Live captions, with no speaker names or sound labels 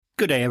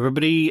Good day,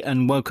 everybody,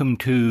 and welcome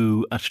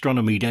to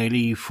Astronomy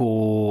Daily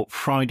for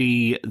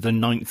Friday, the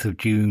 9th of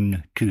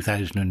June,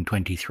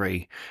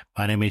 2023.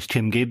 My name is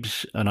Tim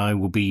Gibbs, and I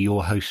will be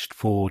your host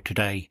for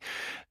today.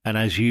 And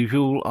as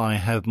usual, I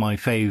have my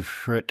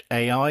favourite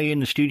AI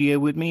in the studio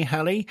with me,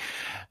 Hallie.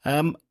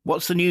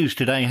 What's the news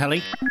today,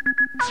 Hallie?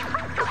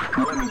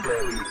 Astronomy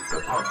Daily,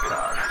 the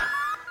podcast,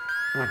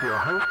 with your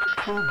host,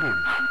 Tim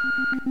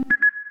Gibbs.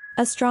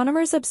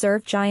 Astronomers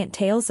observe giant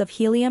tails of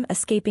helium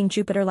escaping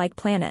Jupiter-like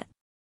planet.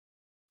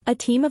 A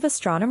team of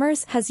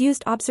astronomers has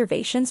used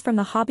observations from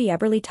the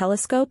Hobby-Eberly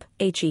Telescope,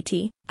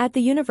 HET, at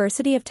the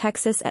University of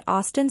Texas at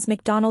Austin's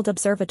McDonald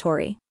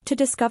Observatory, to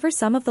discover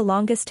some of the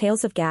longest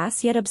tails of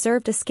gas yet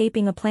observed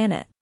escaping a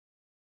planet.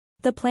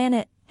 The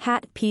planet,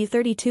 HAT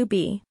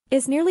P32b,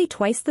 is nearly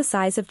twice the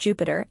size of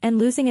Jupiter and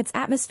losing its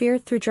atmosphere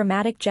through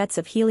dramatic jets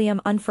of helium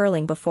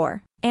unfurling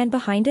before and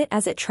behind it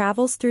as it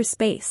travels through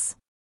space.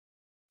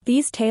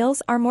 These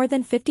tails are more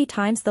than 50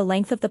 times the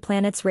length of the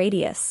planet's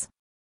radius.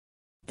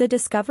 The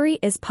discovery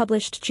is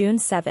published June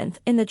 7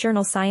 in the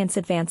journal Science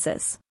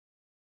Advances.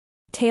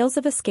 Tails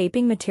of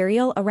escaping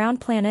material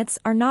around planets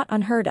are not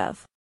unheard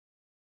of.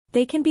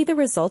 They can be the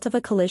result of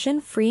a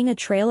collision freeing a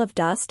trail of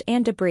dust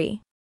and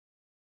debris.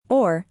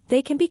 Or,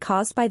 they can be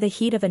caused by the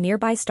heat of a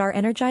nearby star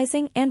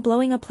energizing and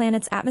blowing a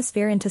planet's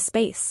atmosphere into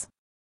space.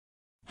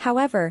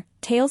 However,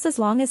 tails as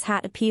long as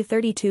HAT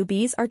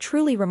P32b's are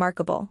truly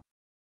remarkable.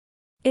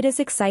 It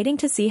is exciting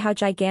to see how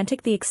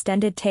gigantic the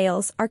extended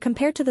tails are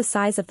compared to the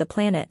size of the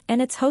planet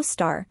and its host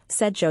star,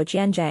 said Zhou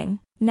Jianzhang,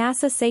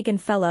 NASA Sagan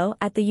Fellow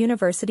at the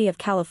University of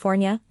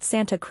California,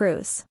 Santa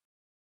Cruz.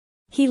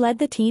 He led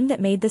the team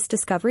that made this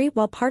discovery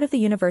while part of the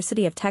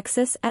University of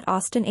Texas at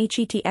Austin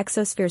HET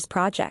Exospheres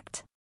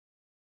Project.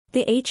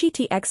 The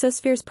HET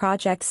Exospheres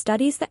Project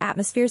studies the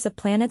atmospheres of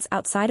planets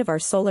outside of our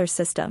solar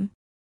system.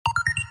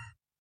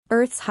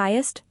 Earth's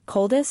highest,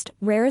 coldest,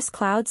 rarest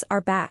clouds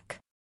are back.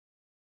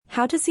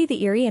 How to see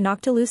the eerie and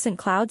noctilucent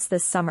clouds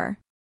this summer.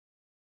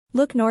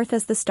 Look north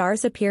as the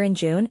stars appear in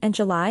June and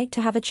July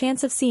to have a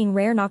chance of seeing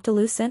rare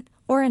noctilucent,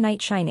 or a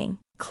night shining,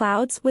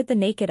 clouds with the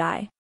naked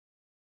eye.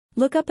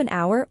 Look up an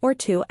hour or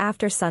two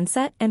after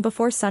sunset and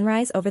before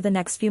sunrise over the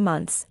next few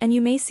months and you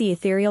may see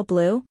ethereal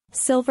blue,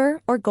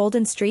 silver, or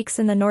golden streaks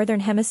in the northern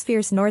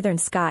hemisphere's northern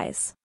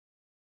skies.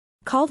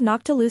 Called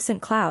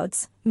noctilucent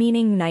clouds,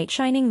 meaning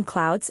night-shining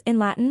clouds in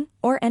Latin,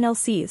 or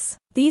NLCs.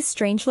 These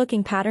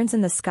strange-looking patterns in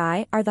the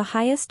sky are the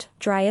highest,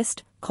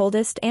 driest,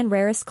 coldest and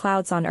rarest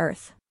clouds on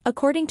Earth,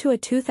 according to a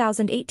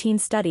 2018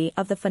 study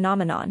of the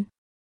phenomenon.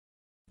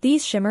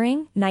 These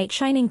shimmering,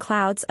 night-shining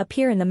clouds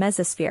appear in the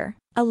mesosphere,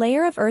 a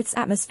layer of Earth's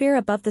atmosphere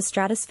above the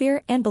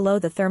stratosphere and below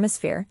the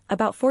thermosphere,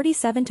 about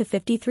 47 to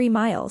 53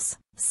 miles,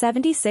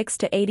 76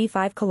 to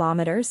 85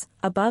 kilometers,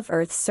 above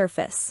Earth's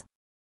surface.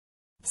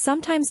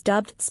 Sometimes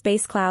dubbed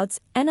space clouds,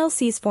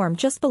 NLCs form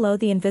just below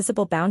the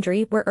invisible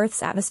boundary where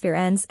Earth's atmosphere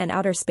ends and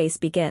outer space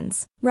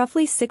begins,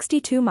 roughly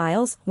 62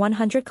 miles,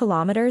 100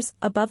 kilometers,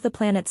 above the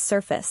planet's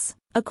surface.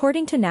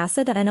 According to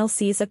NASA, the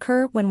NLCs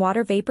occur when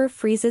water vapor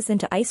freezes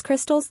into ice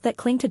crystals that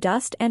cling to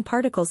dust and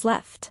particles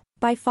left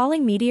by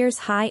falling meteors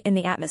high in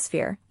the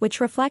atmosphere,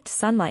 which reflect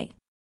sunlight.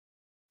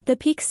 The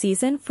peak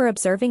season for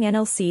observing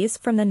NLCs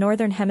from the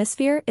northern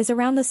hemisphere is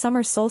around the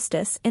summer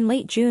solstice in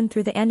late June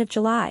through the end of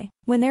July,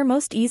 when they're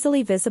most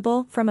easily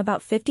visible from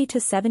about 50 to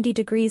 70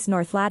 degrees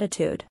north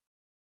latitude.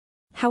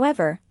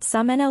 However,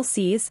 some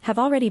NLCs have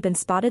already been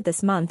spotted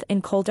this month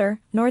in colder,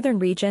 northern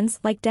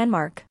regions like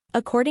Denmark,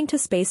 according to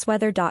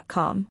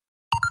spaceweather.com.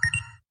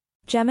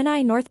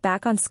 Gemini North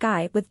back on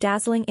sky with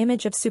dazzling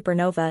image of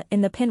supernova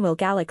in the Pinwheel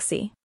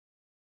Galaxy.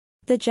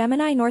 The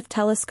Gemini North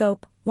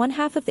Telescope, one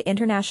half of the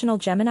International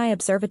Gemini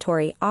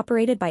Observatory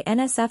operated by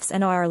NSF's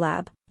NOR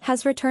Lab,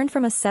 has returned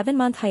from a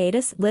 7-month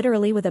hiatus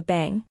literally with a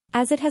bang,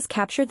 as it has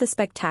captured the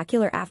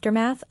spectacular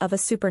aftermath of a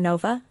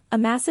supernova, a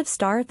massive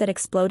star that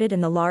exploded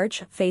in the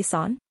large,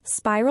 face-on,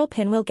 spiral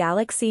pinwheel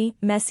galaxy,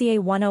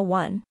 Messier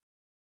 101.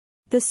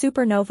 The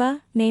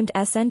supernova, named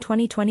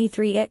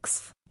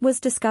SN2023X, was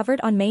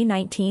discovered on May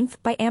 19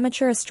 by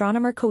amateur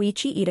astronomer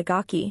Koichi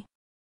Itagaki.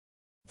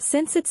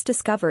 Since its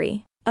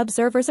discovery,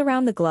 observers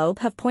around the globe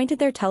have pointed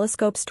their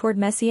telescopes toward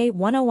Messier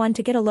 101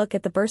 to get a look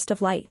at the burst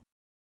of light.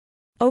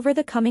 Over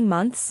the coming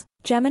months,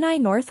 Gemini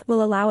North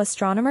will allow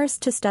astronomers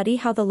to study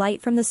how the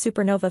light from the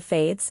supernova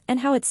fades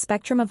and how its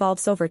spectrum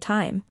evolves over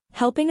time,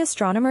 helping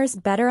astronomers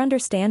better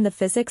understand the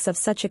physics of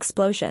such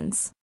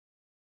explosions.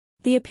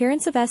 The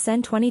appearance of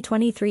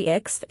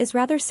SN2023X is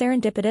rather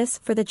serendipitous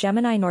for the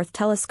Gemini North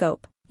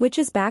Telescope, which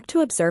is back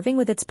to observing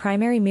with its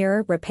primary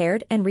mirror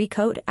repaired and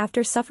recoat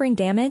after suffering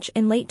damage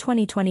in late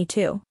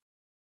 2022.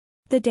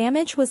 The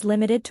damage was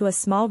limited to a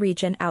small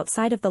region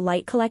outside of the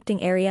light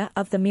collecting area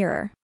of the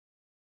mirror.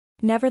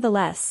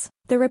 Nevertheless,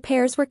 the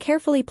repairs were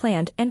carefully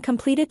planned and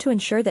completed to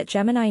ensure that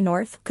Gemini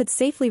North could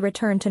safely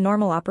return to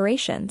normal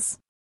operations.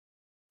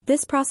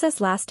 This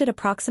process lasted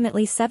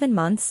approximately 7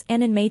 months,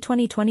 and in May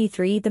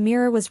 2023 the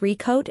mirror was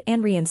recoat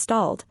and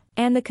reinstalled,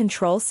 and the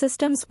control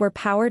systems were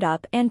powered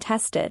up and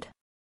tested.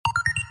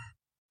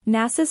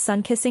 NASA's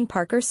sun-kissing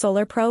Parker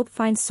Solar Probe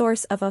finds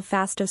source of a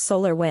fast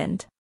solar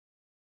wind.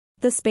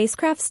 The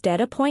spacecraft's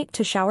data point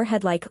to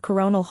showerhead-like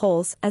coronal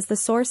holes as the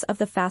source of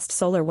the fast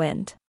solar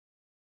wind.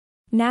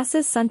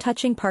 NASA's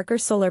sun-touching Parker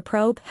Solar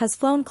Probe has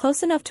flown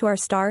close enough to our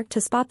star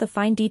to spot the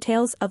fine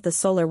details of the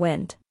solar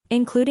wind,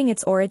 including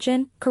its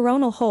origin,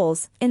 coronal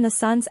holes, in the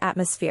sun's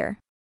atmosphere.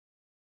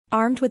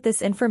 Armed with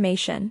this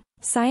information,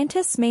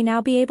 scientists may now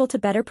be able to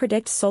better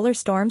predict solar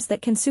storms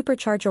that can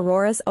supercharge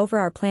auroras over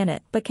our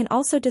planet but can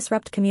also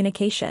disrupt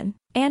communication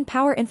and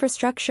power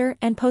infrastructure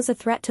and pose a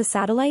threat to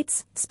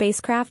satellites,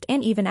 spacecraft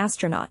and even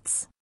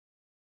astronauts.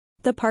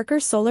 The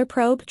Parker Solar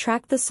Probe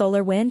tracked the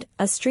solar wind,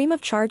 a stream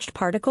of charged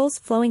particles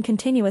flowing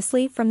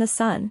continuously from the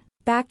sun,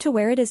 back to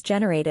where it is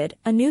generated,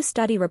 a new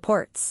study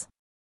reports.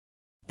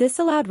 This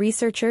allowed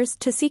researchers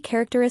to see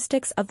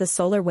characteristics of the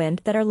solar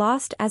wind that are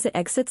lost as it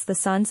exits the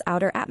sun's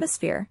outer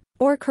atmosphere,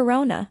 or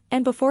corona,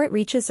 and before it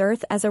reaches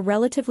Earth as a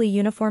relatively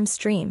uniform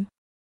stream.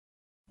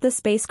 The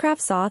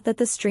spacecraft saw that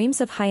the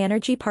streams of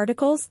high-energy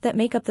particles that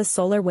make up the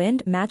solar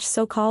wind match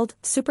so-called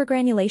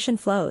supergranulation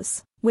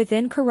flows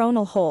within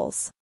coronal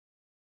holes.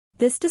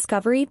 This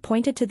discovery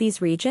pointed to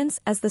these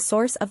regions as the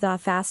source of the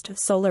fast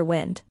solar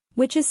wind,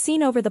 which is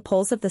seen over the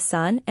poles of the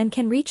sun and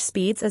can reach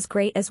speeds as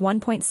great as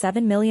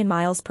 1.7 million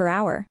miles per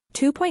hour,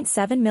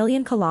 2.7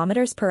 million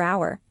kilometers per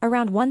hour,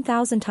 around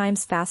 1,000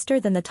 times faster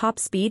than the top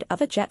speed of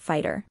a jet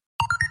fighter.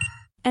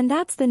 And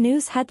that's the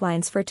news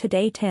headlines for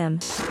today, Tim.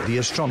 The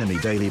Astronomy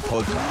Daily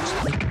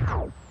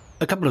Podcast.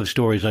 A couple of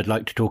stories I'd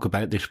like to talk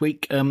about this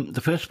week.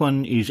 The first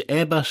one is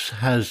Airbus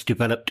has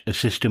developed a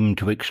system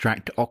to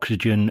extract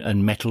oxygen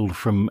and metal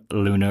from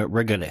lunar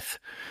regolith.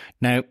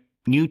 Now,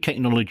 new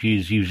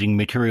technologies using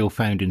material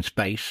found in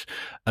space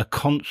are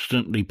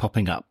constantly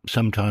popping up,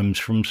 sometimes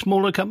from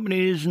smaller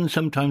companies and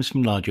sometimes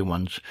from larger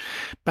ones.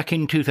 Back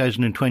in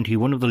 2020,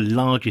 one of the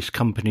largest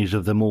companies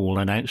of them all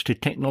announced a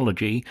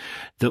technology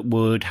that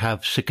would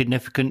have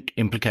significant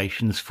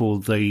implications for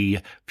the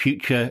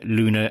future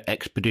lunar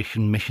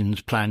expedition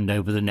missions planned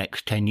over the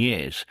next 10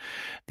 years.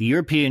 The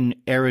European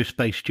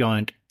aerospace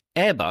giant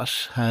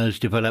Airbus has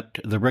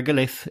developed the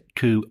regolith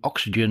to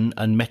oxygen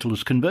and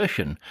metals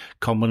conversion,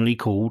 commonly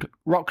called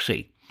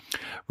ROXY.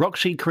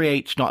 ROXY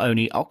creates not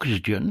only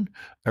oxygen,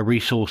 a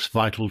resource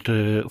vital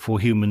for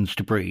humans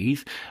to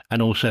breathe,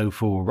 and also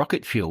for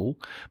rocket fuel,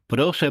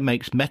 but also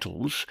makes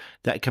metals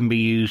that can be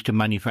used to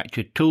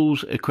manufacture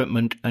tools,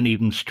 equipment, and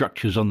even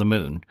structures on the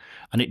moon.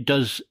 And it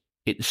does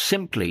it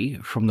simply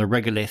from the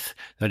regolith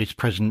that is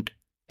present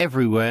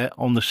everywhere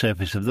on the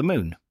surface of the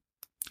moon.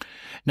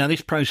 Now,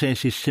 this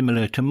process is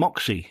similar to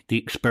MOXIE, the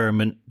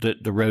experiment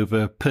that the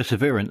rover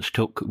Perseverance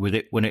took with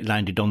it when it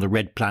landed on the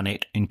Red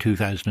Planet in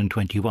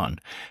 2021.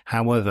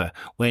 However,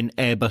 when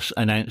Airbus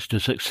announced a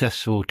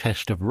successful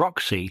test of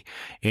ROXY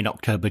in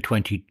October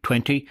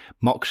 2020,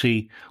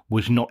 MOXIE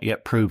was not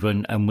yet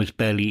proven and was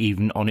barely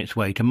even on its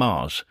way to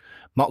Mars.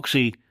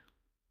 MOXIE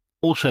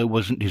also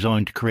wasn't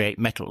designed to create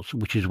metals,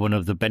 which is one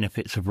of the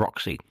benefits of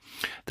ROXY.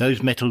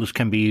 Those metals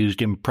can be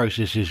used in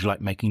processes like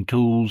making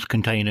tools,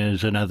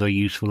 containers, and other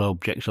useful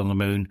objects on the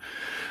moon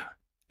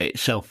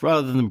itself,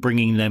 rather than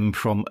bringing them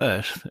from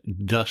Earth,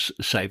 thus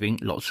saving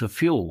lots of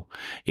fuel.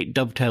 It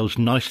dovetails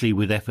nicely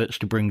with efforts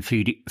to bring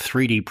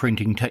 3D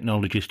printing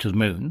technologies to the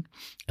moon,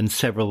 and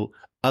several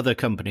other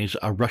companies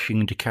are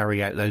rushing to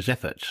carry out those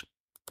efforts.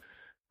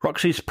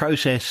 ROXY's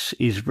process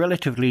is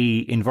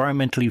relatively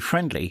environmentally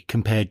friendly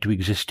compared to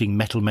existing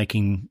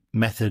metal-making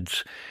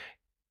methods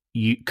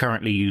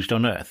currently used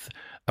on Earth.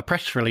 A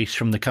press release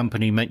from the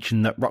company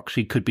mentioned that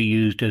ROXY could be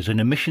used as an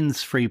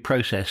emissions-free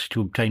process to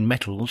obtain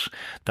metals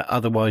that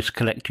otherwise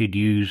collected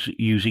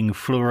using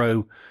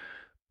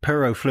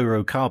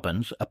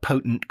perfluorocarbons, a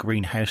potent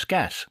greenhouse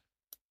gas.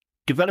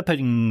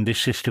 Developing this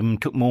system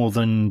took more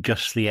than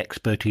just the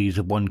expertise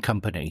of one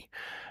company.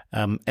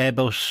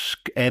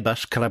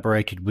 Airbus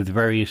collaborated with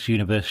various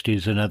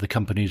universities and other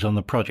companies on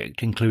the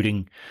project,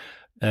 including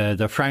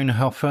the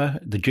Fraunhofer,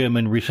 the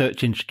German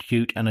Research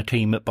Institute, and a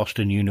team at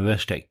Boston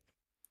University.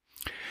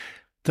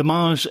 The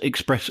Mars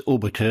Express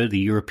Orbiter, the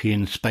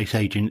European Space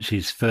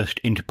Agency's first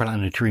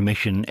interplanetary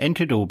mission,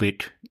 entered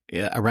orbit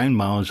around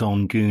Mars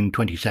on June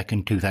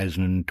 22,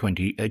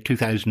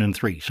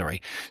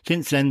 2003.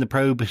 Since then, the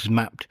probe has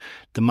mapped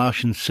the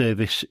Martian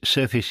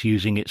surface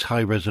using its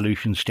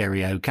high-resolution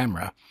stereo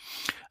camera,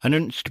 an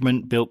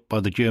instrument built by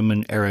the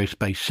German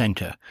Aerospace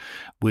Center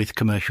with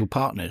commercial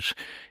partners.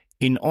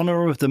 In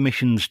honour of the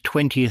mission's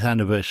 20th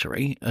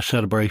anniversary, a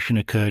celebration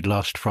occurred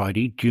last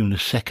Friday, June the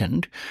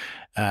 2nd,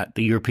 at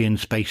the European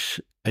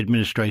Space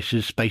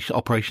Administrator's Space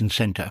Operations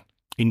Center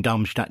in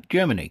Darmstadt,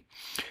 Germany.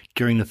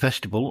 During the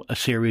festival, a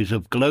series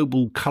of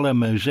global colour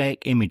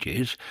mosaic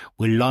images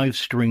were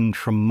live-streamed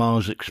from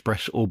Mars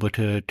Express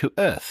Orbiter to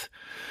Earth.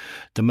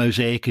 The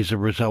mosaic is a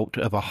result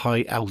of a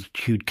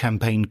high-altitude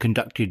campaign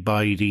conducted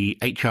by the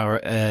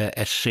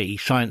HRSC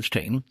science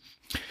team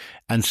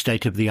and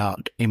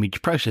state-of-the-art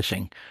image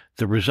processing.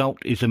 The result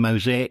is a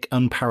mosaic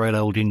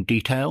unparalleled in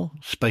detail,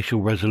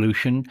 spatial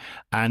resolution,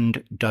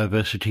 and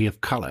diversity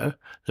of color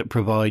that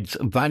provides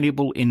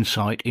valuable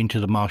insight into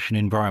the Martian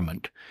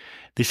environment.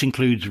 This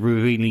includes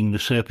revealing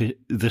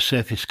the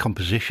surface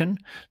composition,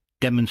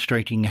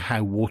 demonstrating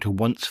how water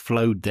once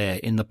flowed there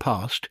in the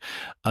past,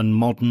 and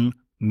modern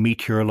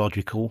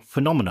meteorological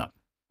phenomena.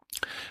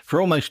 For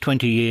almost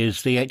 20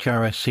 years, the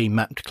HRSC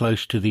mapped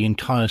close to the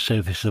entire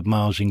surface of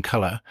Mars in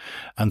colour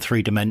and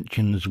 3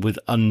 dimensions with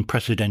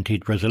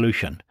unprecedented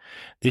resolution.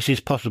 This is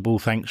possible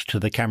thanks to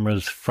the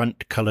camera's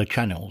front colour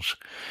channels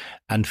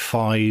and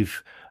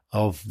 5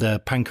 of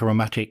the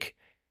panchromatic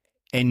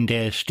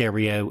end-air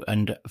stereo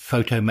and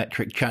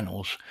photometric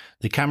channels.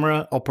 The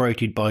camera,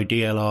 operated by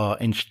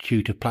DLR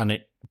Institute of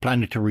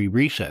Planetary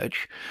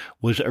Research,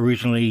 was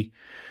originally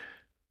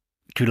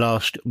to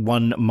last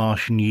 1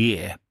 Martian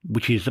year,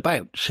 which is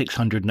about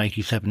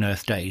 687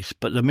 Earth days.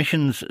 But the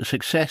mission's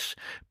success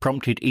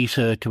prompted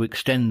ESA to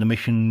extend the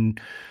mission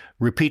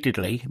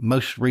repeatedly,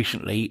 most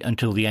recently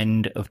until the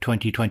end of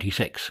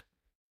 2026.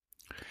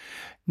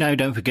 Now,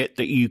 don't forget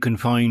that you can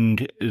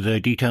find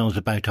the details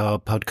about our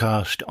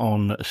podcast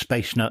on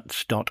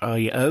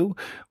spacenuts.io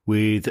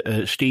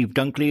with Steve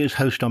Dunkley as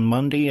host on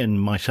Monday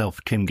and myself,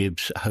 Tim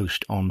Gibbs,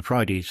 host on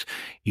Fridays.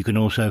 You can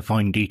also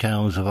find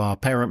details of our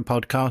parent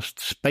podcast,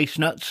 Space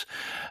Nuts,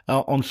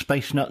 on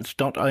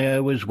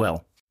spacenuts.io as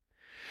well.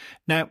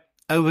 Now,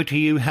 over to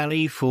you,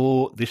 Hallie,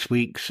 for this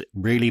week's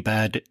really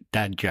bad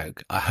dad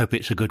joke. I hope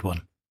it's a good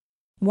one.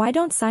 Why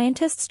don't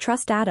scientists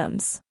trust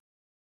atoms?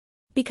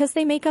 Because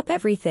they make up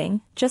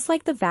everything, just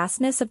like the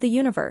vastness of the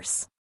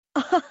universe.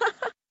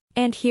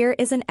 And here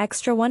is an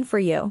extra one for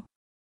you.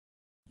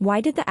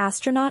 Why did the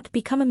astronaut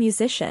become a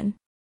musician?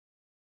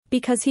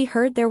 Because he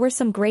heard there were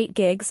some great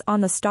gigs on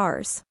the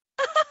stars.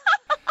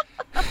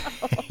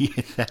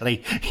 Yes,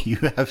 Sally, you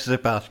have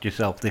surpassed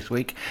yourself this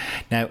week.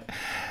 Now,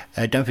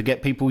 don't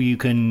forget, people, you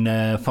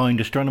can find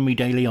Astronomy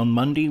Daily on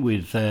Monday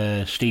with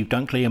Steve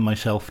Dunkley and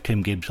myself,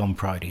 Tim Gibbs, on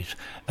Fridays.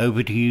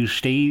 Over to you,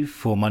 Steve,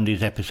 for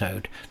Monday's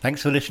episode.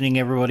 Thanks for listening,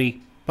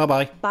 everybody.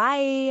 Bye-bye.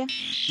 Bye.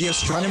 The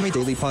Astronomy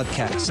Daily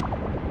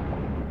Podcast.